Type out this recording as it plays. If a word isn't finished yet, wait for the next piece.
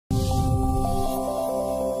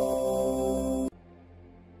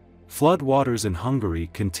Flood waters in Hungary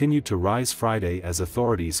continued to rise Friday as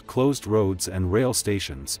authorities closed roads and rail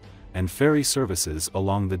stations, and ferry services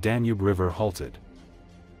along the Danube River halted.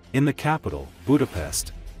 In the capital,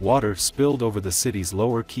 Budapest, water spilled over the city's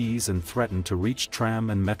lower quays and threatened to reach tram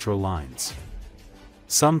and metro lines.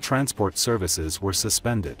 Some transport services were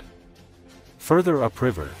suspended. Further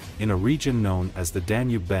upriver, in a region known as the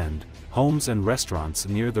Danube Bend, homes and restaurants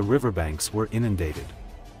near the riverbanks were inundated.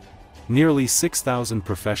 Nearly 6,000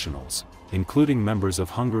 professionals, including members of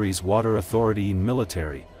Hungary's water authority and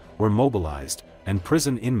military, were mobilized, and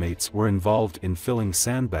prison inmates were involved in filling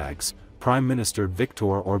sandbags, Prime Minister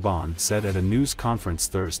Viktor Orbán said at a news conference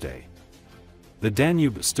Thursday. The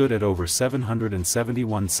Danube stood at over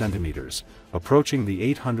 771 centimetres, approaching the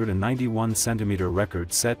 891 centimetre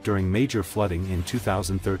record set during major flooding in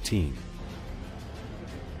 2013.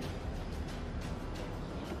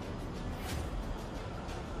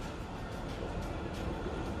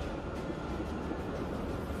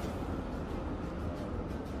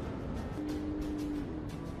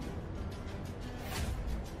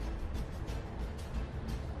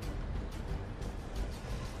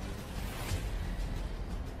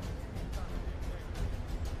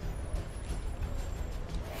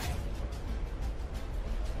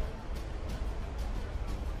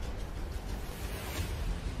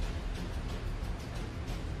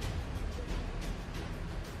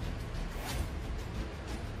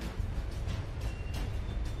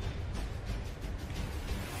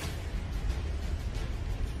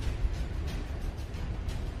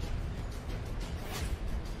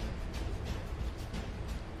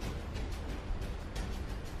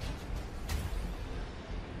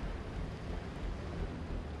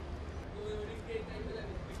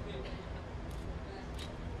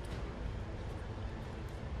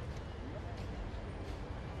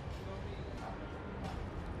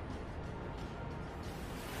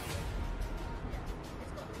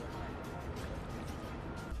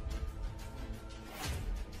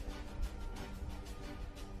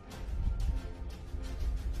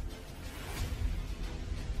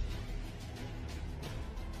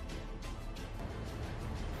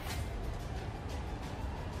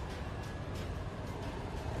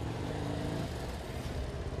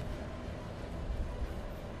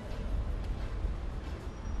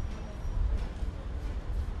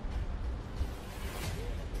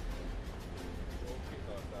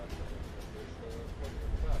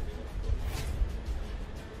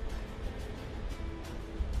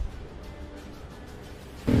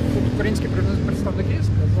 Українські представники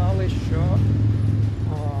сказали, що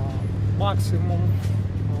максимум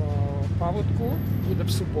паводку буде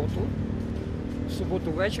в суботу. В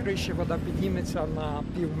суботу ввечері ще вода підніметься на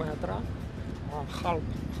пів метра, half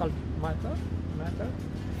метр.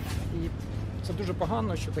 І це дуже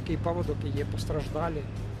погано, що такий паводок і є постраждалі,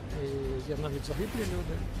 і є навіть загиблі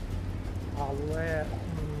люди. Але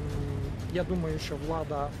я думаю, що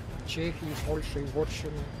влада Чехії, Польщі,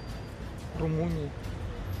 Угорщини, Румунії,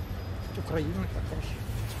 України також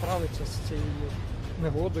справиться з цією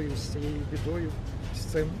негодою, з цією бідою, з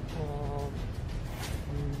цим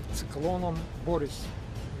циклоном. Борис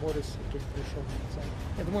тут прийшов.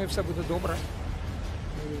 Я думаю, все буде добре.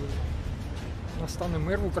 І настане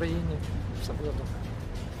мир в Україні, все буде добре.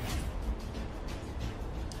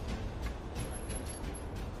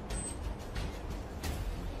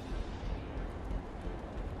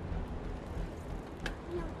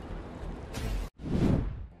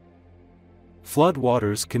 Flood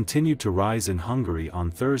waters continued to rise in Hungary on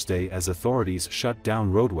Thursday as authorities shut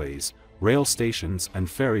down roadways, rail stations and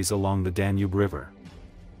ferries along the Danube River.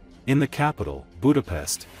 In the capital,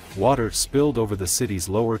 Budapest, water spilled over the city's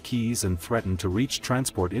lower quays and threatened to reach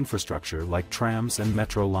transport infrastructure like trams and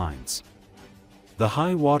metro lines. The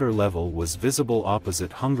high water level was visible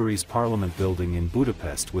opposite Hungary's parliament building in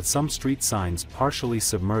Budapest, with some street signs partially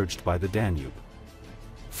submerged by the Danube.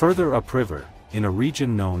 Further upriver, in a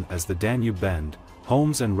region known as the Danube Bend,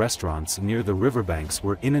 homes and restaurants near the riverbanks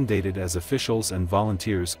were inundated as officials and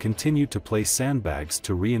volunteers continued to place sandbags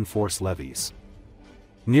to reinforce levees.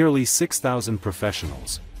 Nearly 6,000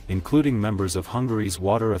 professionals, including members of Hungary's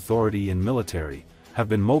water authority and military, have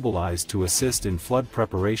been mobilized to assist in flood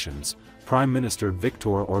preparations, Prime Minister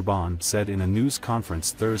Viktor Orbán said in a news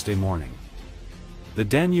conference Thursday morning. The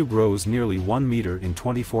Danube rose nearly 1 meter in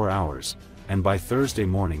 24 hours, and by Thursday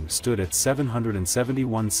morning stood at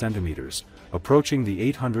 771 centimeters, approaching the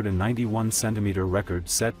 891 centimeter record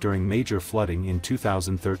set during major flooding in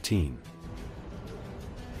 2013.